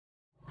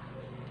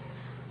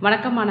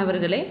வணக்கம்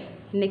மாணவர்களே,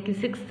 இன்னைக்கு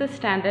 6th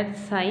standard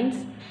science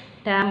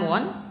term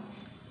 1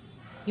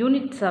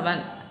 unit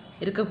 7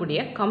 இருக்கக்கூடிய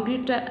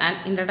கம்ப்யூட்டர்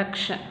அண்ட்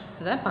இன்ட்ரடக்ஷன்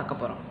அதை பார்க்க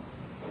போகிறோம்.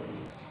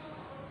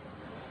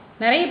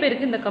 நிறைய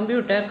பேருக்கு இந்த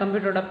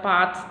கம்ப்யூட்டரோட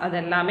பார்ட்ஸ் அது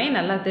எல்லாமே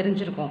நல்லா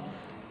தெரிஞ்சிருக்கும்.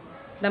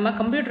 நம்ம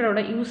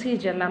கம்ப்யூட்டரோட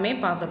யூசேஜ் எல்லாமே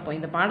பார்த்துருப்போம்.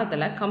 இந்த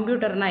பாடத்தில்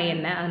கம்ப்யூட்டர்னால்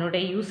என்ன,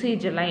 அதனுடைய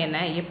யூசேஜ் எல்லாம்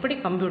என்ன, எப்படி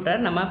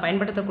கம்ப்யூட்டர் நம்ம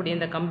பயன்படுத்தக்கூடிய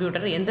இந்த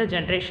கம்ப்யூட்டர் எந்த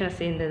ஜென்ரேஷனை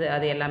சேர்ந்தது,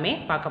 அது எல்லாமே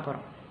பார்க்க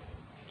போகிறோம்.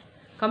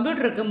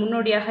 கம்ப்யூட்டருக்கு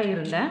முன்னோடியாக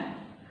இருந்த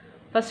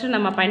ஃபஸ்ட்டு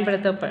நம்ம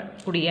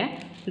பயன்படுத்தக்கூடிய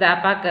இந்த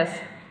அபாக்கஸ்,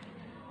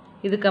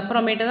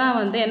 இதுக்கப்புறமேட்டு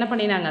தான் என்ன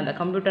பண்ணினாங்க அந்த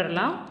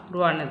கம்ப்யூட்டர்லாம்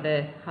உருவானது,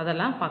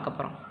 அதெல்லாம் பார்க்க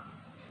போகிறோம்.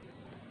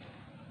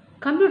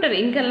 கம்ப்யூட்டர்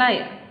எங்கெல்லாம்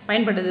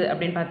பயன்படுது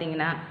அப்படின்னு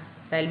பார்த்தீங்கன்னா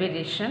ரயில்வே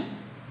ஸ்டேஷன்,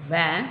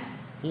 பேங்க்,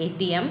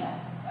 ஏடிஎம்,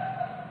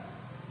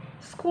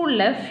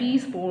 ஸ்கூலில்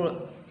ஃபீஸ்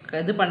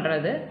இது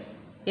பண்ணுறது,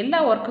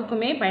 எல்லா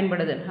ஒர்க்குக்குமே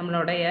பயன்படுது.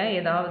 நம்மளுடைய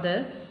ஏதாவது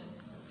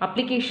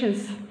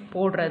அப்ளிகேஷன்ஸ்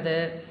போடுறது,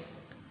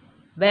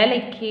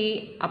 வேலைக்கு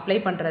அப்ளை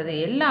பண்ணுறது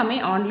எல்லாமே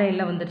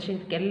ஆன்லைனில் வந்துருச்சு.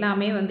 இதுக்கு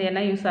எல்லாமே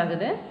என்ன யூஸ்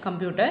ஆகுது,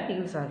 கம்ப்யூட்டர்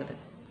யூஸ் ஆகுது.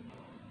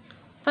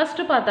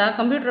 ஃபஸ்ட்டு பார்த்தா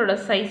கம்ப்யூட்டரோட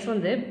சைஸ்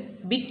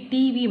பிக்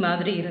டிவி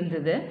மாதிரி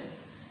இருந்தது.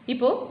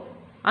 இப்போது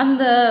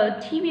அந்த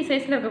டிவி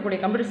சைஸில் இருக்கக்கூடிய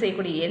கம்ப்யூட்டர்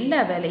செய்யக்கூடிய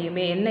எல்லா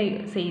வேலையுமே என்ன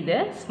செய்யுது,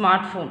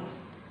 ஸ்மார்ட் ஃபோன்.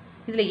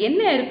 இதில்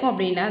என்ன இருக்கும்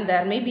அப்படின்னா,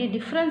 தேர் may be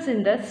difference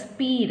in the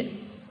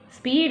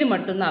speed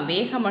மட்டும்தான்,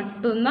 வேகம்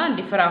மட்டும்தான்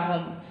டிஃபர்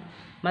ஆகும்.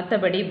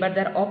 மற்றபடி but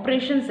Dhar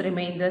operations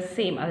remain the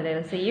same.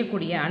 அதில்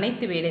செய்யக்கூடிய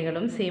அனைத்து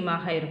வேலைகளும்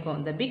சேமாக இருக்கும்.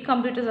 The big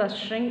computers R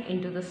shrink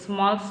in to the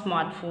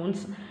smart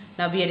phones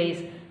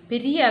நவ்யடேஸ்.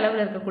 பெரிய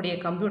அளவில் இருக்கக்கூடிய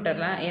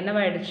கம்ப்யூட்டர்லாம்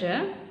என்னவாயிடுச்சு,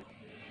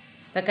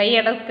 இந்த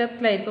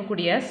கையடக்கத்தில்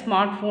இருக்கக்கூடிய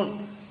ஸ்மார்ட் ஃபோன்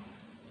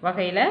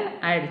வகையில்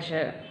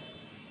ஆயிடுச்சு.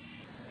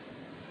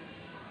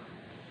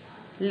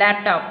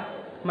 லேப்டாப்,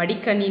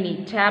 மடிக்கணினி,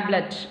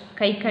 டேப்லெட்,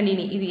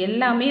 கைக்கணினி, இது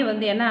எல்லாமே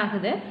என்ன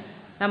ஆகுது,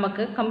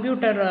 நமக்கு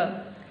கம்ப்யூட்டர்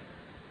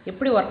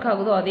எப்படி ஒர்க்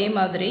ஆகுதோ அதே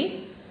மாதிரி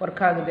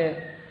ஒர்க் ஆகுது.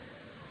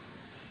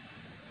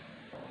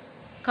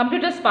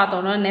 கம்ப்யூட்டர்ஸ்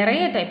பார்த்தோன்னா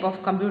நிறைய டைப் ஆஃப்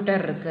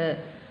கம்ப்யூட்டர் இருக்குது.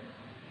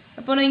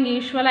 இப்போ நீங்கள்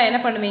யூஸ்வலாக என்ன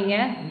பண்ணுவீங்க,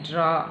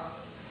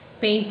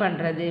 பெயிண்ட்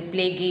பண்ணுறது,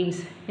 ப்ளே கேம்ஸ்.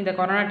 இந்த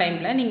கொரோனா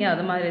டைமில் நீங்கள்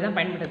அது மாதிரி தான்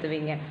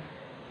பயன்படுத்துவீங்க.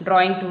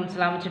 ட்ராயிங்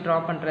டூல்ஸ்லாம் வச்சு ட்ரா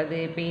பண்ணுறது,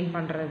 பெயிண்ட்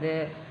பண்ணுறது,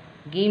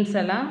 கேம்ஸ்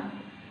எல்லாம்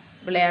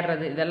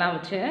விளையாடுறது, இதெல்லாம்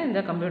வச்சு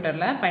இந்த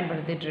கம்ப்யூட்டரில்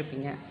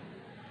பயன்படுத்திகிட்ருப்பீங்க.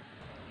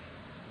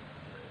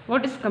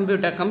 What is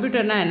computer?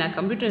 Computer na enna?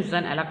 Computer is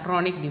an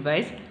electronic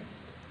device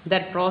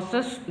that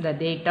process the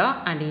data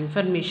and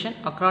information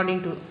according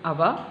to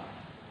our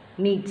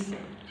needs.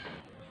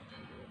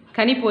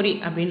 கணிப்பொறி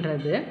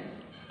அப்படின்றது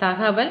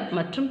தகவல்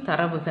மற்றும்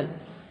தரவுகள்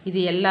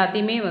இது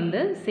எல்லாத்தையுமே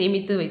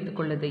சேமித்து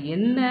வைத்துக்கொள்ளுது.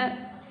 என்ன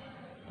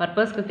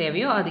பர்பஸ்க்கு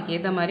தேவையோ அதுக்கு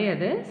ஏற்ற மாதிரி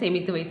அது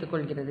சேமித்து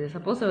வைத்துக்கொள்கிறது.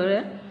 சப்போஸ் ஒரு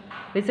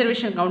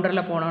ரிசர்வேஷன்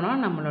கவுண்டரில் போனோன்னா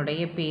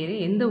நம்மளுடைய பேர்,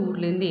 எந்த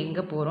ஊர்லேருந்து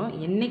எங்கே போகிறோம்,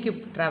 என்றைக்கு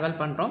ட்ராவல்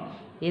பண்ணுறோம்,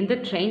 எந்த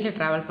ட்ரெயினில்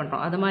ட்ராவல்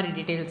பண்ணுறோம், அது மாதிரி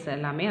டீட்டெயில்ஸ்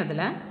எல்லாமே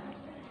அதில்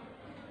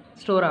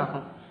ஸ்டோர்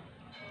ஆகும்.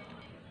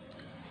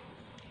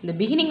 The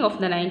beginning of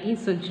the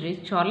 19th century,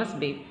 Charles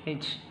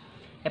Babbage,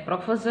 a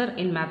professor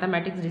in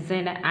mathematics,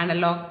 designed an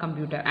analog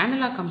computer.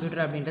 Analog computer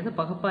அப்படின்றது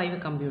பகுப்பாய்வு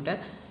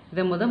கம்ப்யூட்டர்.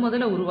 இதை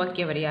முதல்ல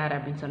உருவாக்கியவர் யார்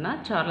அப்படின்னு சொன்னால்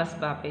சார்லஸ்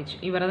பாப்பேஜ்.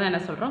 இவரை தான் என்ன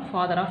சொல்கிறோம்,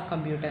 ஃபாதர் ஆஃப்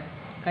கம்ப்யூட்டர்,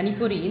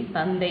 கணிப்பொறியின்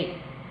தந்தை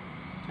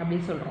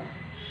அப்படின்னு சொல்கிறோம்.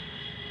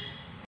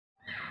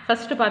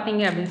 ஃபஸ்ட்டு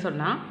பார்த்தீங்க அப்படின்னு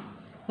சொன்னால்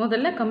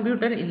முதல்ல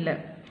கம்ப்யூட்டர் இல்லை.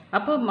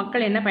 அப்போ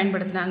மக்கள் என்ன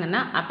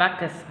பயன்படுத்தினாங்கன்னா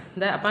அபாக்கஸ்.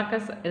 இந்த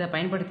அபாக்கஸ் இதை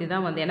பயன்படுத்தி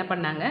தான் என்ன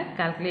பண்ணாங்க,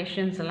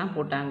 கால்குலேஷன்ஸ் எல்லாம்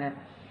போட்டாங்க.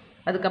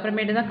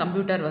 அதுக்கப்புறமேட்டு தான்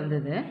கம்ப்யூட்டர்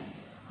வந்தது.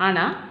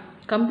 ஆனால்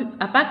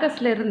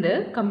அபாக்கஸ்லேருந்து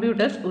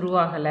computers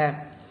உருவாகலை.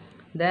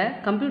 The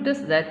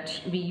computers that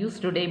we use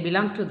today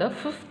belong to the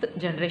 5th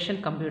generation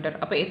computer.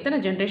 அப்போ எத்தனை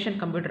ஜென்ரேஷன்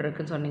கம்ப்யூட்டர்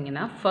இருக்குதுன்னு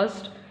சொன்னீங்கன்னா,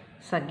 first,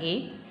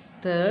 second,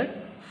 third,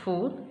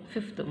 fourth,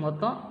 fifth,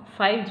 மொத்தம்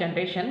 5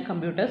 ஜென்ரேஷன்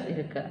கம்ப்யூட்டர்ஸ்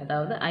இருக்குது.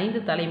 அதாவது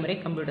 5 தலைமுறை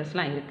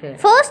கம்ப்யூட்டர்ஸ்லாம் இருக்குது.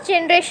 First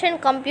generation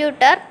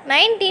computer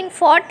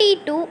 1940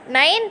 to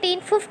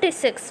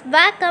 1956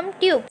 vacuum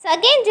tube.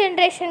 Second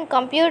generation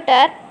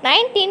computer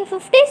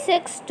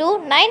 1956 to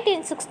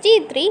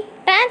 1963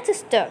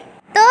 transistor.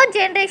 Third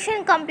generation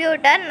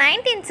computer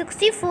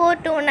 1964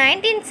 to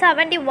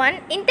 1971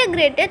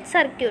 integrated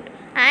circuit,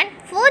 and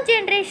fourth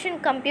generation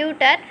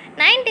computer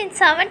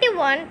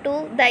 1971 to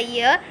the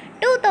year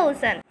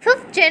 2000.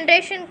 Fifth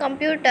generation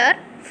computer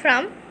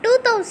from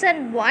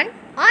 2001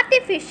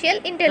 artificial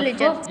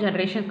intelligence. First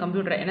generation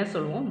computer என்ன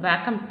சொல்லுவோம்,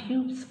 vacuum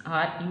tubes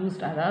are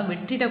used, அதாவது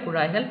வெற்றிட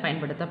குழாய்கள்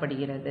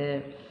பயன்படுத்தப்படுகிறது.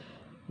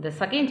 இந்த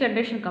second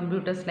generation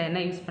கம்ப்யூட்டர்ஸில்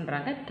என்ன use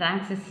பண்ணுறாங்க,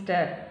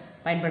 transistor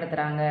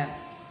பயன்படுத்துகிறாங்க,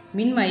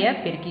 மின்மய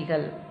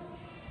பெருக்கிகள்.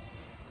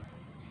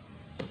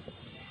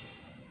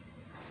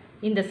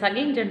 இந்த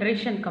second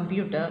generation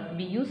computer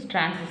we use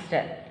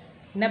transistor,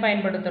 என்ன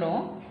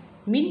பயன்படுத்துகிறோம்,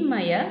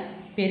 மின்மய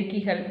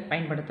பெருக்கிகள்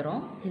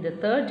பயன்படுத்துகிறோம். இந்த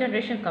third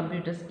generation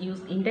computers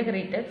use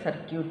integrated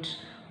circuit,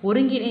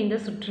 ஒருங்கிணைந்த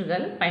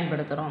சுற்றுகள்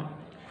பயன்படுத்துகிறோம்.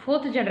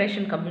 ஃபோர்த்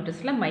ஜென்ரேஷன்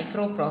கம்ப்யூட்டர்ஸில்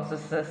மைக்ரோ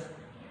ப்ராசஸர்ஸ்,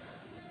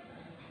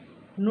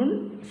 நுண்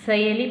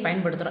செயலி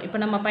பயன்படுத்துகிறோம்.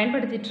 இப்போ நம்ம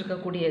பயன்படுத்திகிட்டு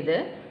இருக்கக்கூடியது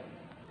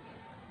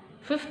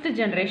 5th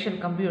generation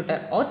computer,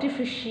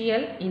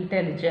 artificial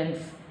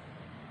intelligence.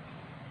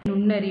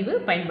 நுண்ணறிவு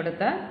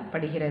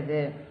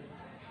பயன்படுத்தப்படுகிறது.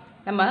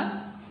 நம்ம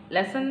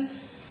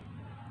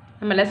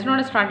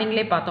லெசனோட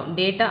ஸ்டார்டிங்லேயே பார்த்தோம்,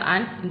 டேட்டா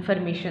அண்ட்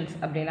இன்ஃபர்மேஷன்ஸ்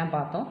அப்படிலாம்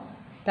பார்த்தோம்,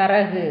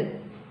 தரகு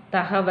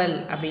தகவல்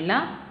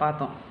அப்படின்லாம்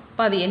பார்த்தோம்.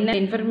 இப்போ அது என்ன,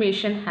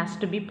 information has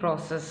to be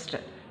processed,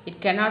 it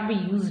cannot be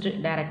used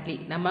directly.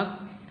 நம்ம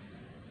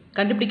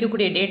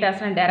கண்டுபிடிக்கக்கூடிய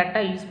டேட்டாஸ்லாம்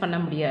டைரெக்டாக யூஸ் பண்ண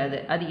முடியாது,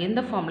 அது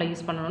எந்த ஃபார்மில்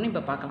யூஸ் பண்ணணும்னு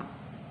இப்போ பார்க்கலாம்.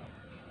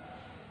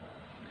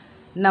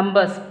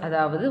 நம்பர்ஸ்,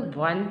 அதாவது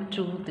 1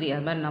 2 3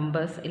 அது மாதிரி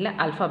நம்பர்ஸ், இல்லை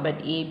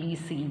அல்ஃபாபெட்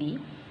ABCD,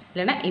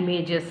 இல்லைன்னா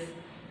இமேஜஸ்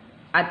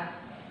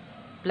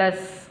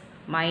ப்ளஸ்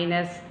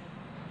மைனஸ்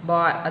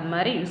பார் அது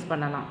மாதிரி யூஸ்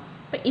பண்ணலாம்.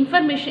 இப்போ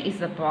information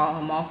is the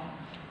form of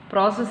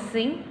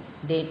processing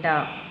data.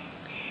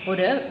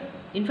 ஒரு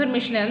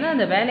இன்ஃபர்மேஷனில் வந்து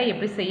அந்த வேலையை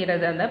எப்படி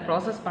செய்கிறது, அந்த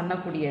ப்ராசஸ்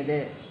பண்ணக்கூடியது.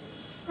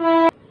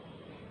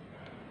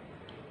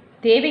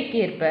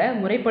 தேவைக்கேற்ப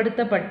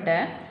முறைப்படுத்தப்பட்ட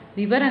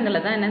விவரங்களை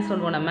தான் என்ன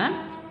சொல்லுவோம், நம்ம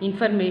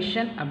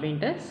இன்ஃபர்மேஷன்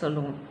அப்படின்ட்டு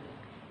சொல்லுவோம்.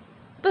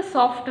 இப்போ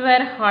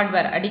சாஃப்ட்வேர்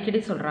ஹார்ட்வேர் அடிக்கடி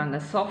சொல்கிறாங்க.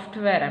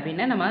 சாஃப்ட்வேர்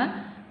அப்படின்னா நம்ம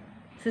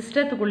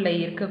சிஸ்டத்துக்குள்ளே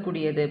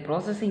இருக்கக்கூடியது,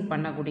 ப்ராசஸிங்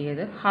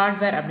பண்ணக்கூடியது.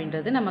 ஹார்ட்வேர்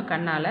அப்படின்றது நம்ம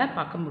கண்ணால்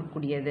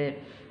பார்க்கக்கூடியது.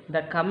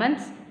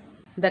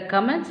 The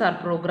commands are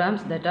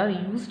programs that are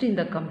used in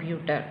the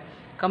computer.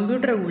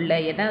 Computer உள்ள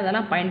என்ன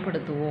அதெல்லாம்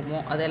பயன்படுத்துவோமோ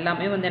அது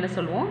எல்லாமே வந்து என்ன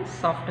சொல்லுவோம்,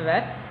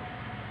 software.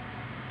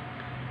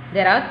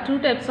 There are two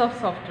types of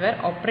software: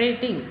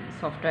 operating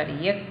software,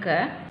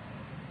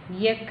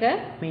 இயக்க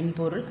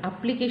மென்பொருள்,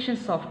 application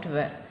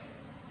software,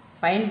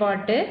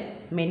 பயன்பாட்டு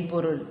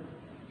மென்பொருள்.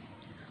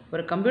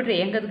 ஒரு கம்ப்யூட்டர்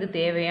இயங்கிறதுக்கு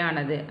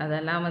தேவையானது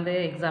அதெல்லாம் வந்து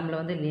எக்ஸாம்பிள்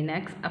வந்து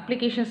லினக்ஸ்.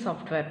 அப்ளிகேஷன்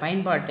சாஃப்ட்வேர்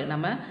பயன்பாட்டு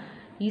நம்ம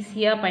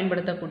ஈஸியாக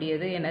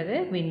பயன்படுத்தக்கூடியது என்னது,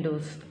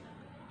 Windows,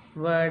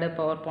 word,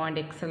 power point,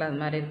 XL அது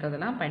மாதிரி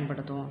இருக்கிறதெல்லாம்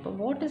பயன்படுத்துவோம். இப்போ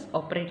வாட் இஸ்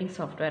ஆப்ரேட்டிங்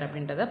சாஃப்ட்வேர்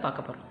அப்படின்றத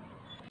பார்க்க போகிறோம்.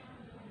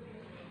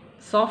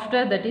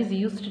 Software that is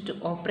used to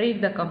operate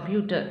the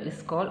computer is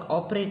called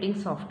operating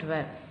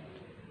software.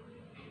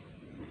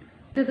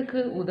 இதுக்கு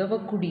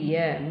உதவக்கூடிய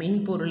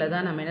மென்பொருளை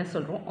தான் நம்ம என்ன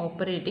சொல்கிறோம்,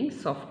 operating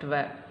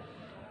software.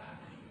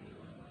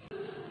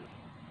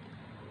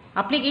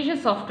 Application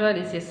software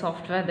is a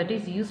software that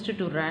is used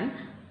to run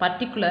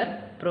particular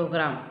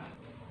program.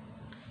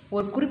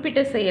 ஒரு குறிப்பிட்ட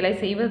செயலை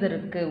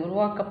செய்வதற்கு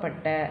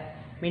உருவாக்கப்பட்ட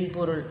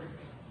மென்பொருள்.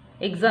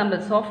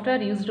 Example,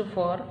 software used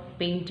for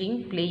painting,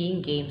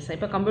 playing games.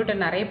 இப்போ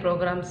கம்ப்யூட்டர் நிறைய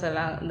ப்ரோக்ராம்ஸ்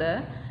எல்லாம், இந்த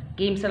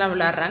கேம்ஸ் எல்லாம்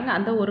விளையாடுறாங்க.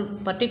 அந்த ஒரு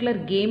பர்டிகுலர்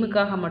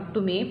கேமுக்காக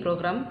மட்டுமே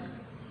ப்ரோக்ராம்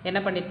என்ன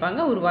பண்ணியிருப்பாங்க,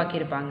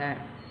 உருவாக்கியிருப்பாங்க.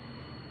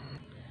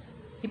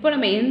 இப்போ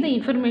நம்ம எந்த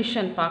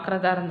இன்ஃபர்மேஷன்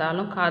பார்க்குறதா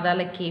இருந்தாலும்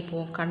காதால்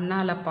கேட்போம்,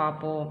 கண்ணால்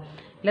பார்ப்போம்,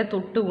 இல்லை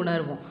தொட்டு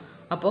உணர்வோம்.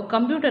 அப்போது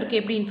கம்ப்யூட்டருக்கு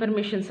எப்படி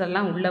இன்ஃபர்மேஷன்ஸ்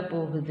எல்லாம் உள்ளே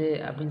போகுது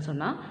அப்படின்னு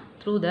சொன்னால்,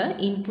 through the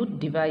input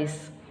device.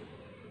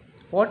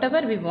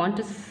 Whatever we want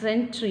to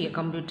send to a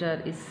computer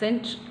is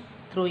sent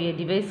through a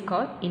device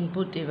called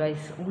input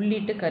device.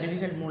 உள்ளீட்டு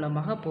கருவிகள்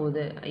மூலமாக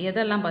போகுது.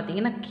 எதெல்லாம்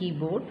பார்த்தீங்கன்னா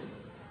கீபோர்ட்,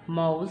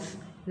 மவுஸ்,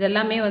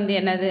 இதெல்லாமே வந்து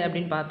என்னது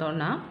அப்படின்னு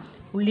பார்த்தோன்னா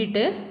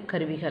உள்ளீட்டு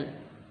கருவிகள்.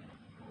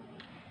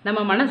 நம்ம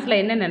மனசில்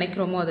என்ன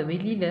நினைக்கிறோமோ அதை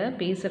வெளியில்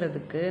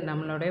பேசுகிறதுக்கு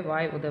நம்மளுடைய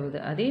வாய் உதவுது.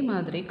 அதே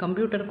மாதிரி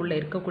கம்ப்யூட்டருக்குள்ளே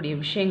இருக்கக்கூடிய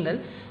விஷயங்கள்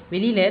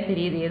வெளியில்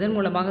தெரியுது. எதன்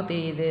மூலமாக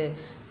தெரியுது,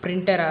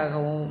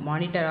 பிரிண்டராகவும்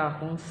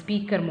மானிட்டராகவும்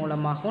ஸ்பீக்கர்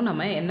மூலமாகவும்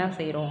நம்ம என்ன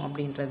செய்கிறோம்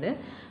அப்படின்றது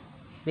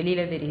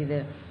வெளியில் தெரியுது.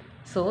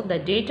 So the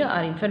data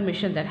R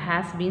information that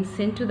has been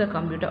sent to the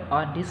computer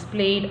R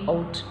displayed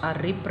out R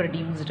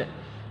ரீப்ரொடியூஸ்டு.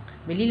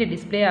 வெளியில்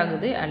டிஸ்பிளே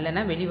ஆகுது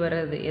இல்லைன்னா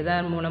வெளிவருது,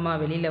 எதன்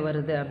மூலமாக வெளியில்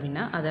வருது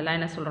அப்படின்னா அதெல்லாம்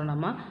என்ன சொல்கிறோம்,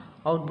 நம்ம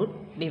அவுட்புட்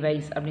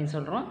டிவைஸ் அப்படின்னு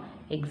சொல்கிறோம்.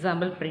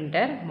 Example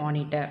printer,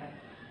 monitor.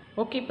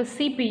 ஓகே, இப்போ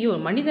CPU,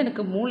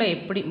 மனிதனுக்கு மூளை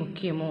எப்படி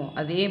முக்கியமோ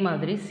அதே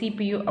மாதிரி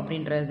CPU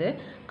அப்படின்றது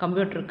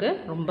கம்ப்யூட்டருக்கு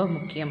ரொம்ப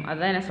முக்கியம்.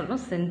 அதான் என்ன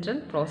சொல்கிறோம், சென்ட்ரல்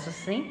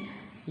ப்ராசஸிங்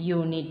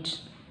யூனிட்.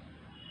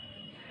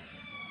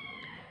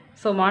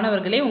 ஸோ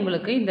மாணவர்களே,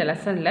 உங்களுக்கு இந்த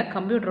லெசனில்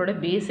கம்ப்யூட்டரோட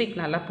பேசிக்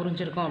நல்லா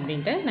புரிஞ்சிருக்கும்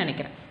அப்படின்ட்டு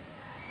நினைக்கிறேன்.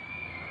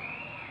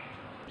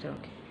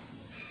 Okay,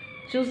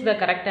 choose the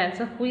correct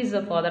answer. Who is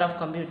the father of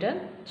computer?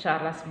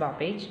 Charles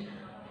Babbage.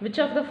 Which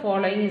of the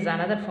following is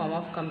another form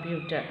of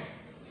computer?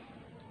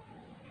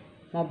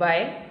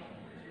 Mobile.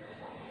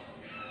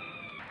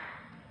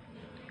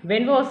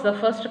 When was the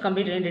first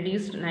computer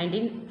introduced?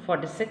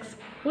 1946.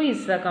 Who is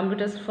the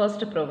computer's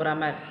first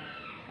programmer?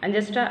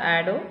 Angesta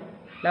Ado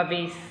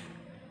Lovelace.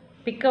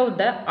 Pick out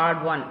the odd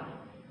one.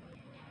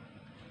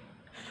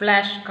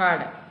 Flash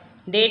card.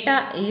 Data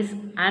is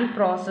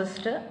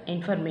unprocessed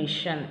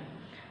information.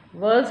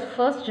 World's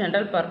first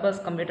general purpose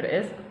computer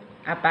is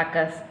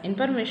Abacus.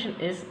 Information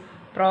is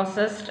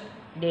processed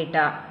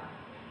data.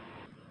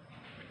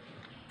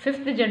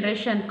 Fifth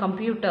generation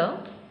computer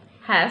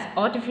has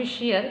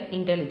artificial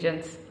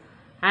intelligence.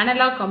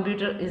 Analog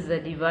computer is the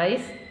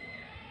device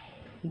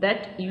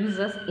that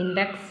uses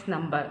index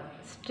number.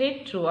 State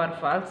true or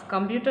false.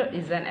 Computer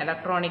is an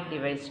electronic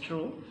device.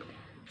 True.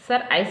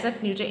 Sir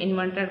Isaac Newton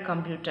invented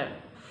computer.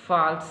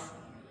 False.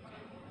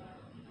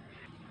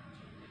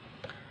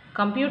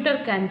 Computer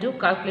can do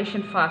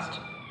calculation fast.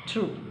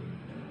 True.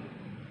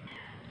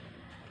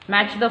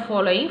 Match the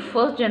following.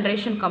 First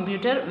generation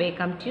computer,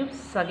 vacuum tube.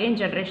 Second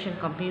generation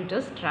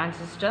computers,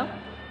 transistor.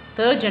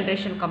 Third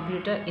generation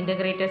computer,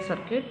 integrated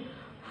circuit.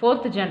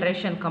 4th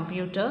generation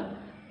computer,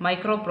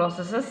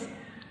 microprocessors,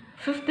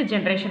 5th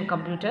generation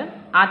computer,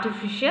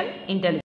 artificial intelligence.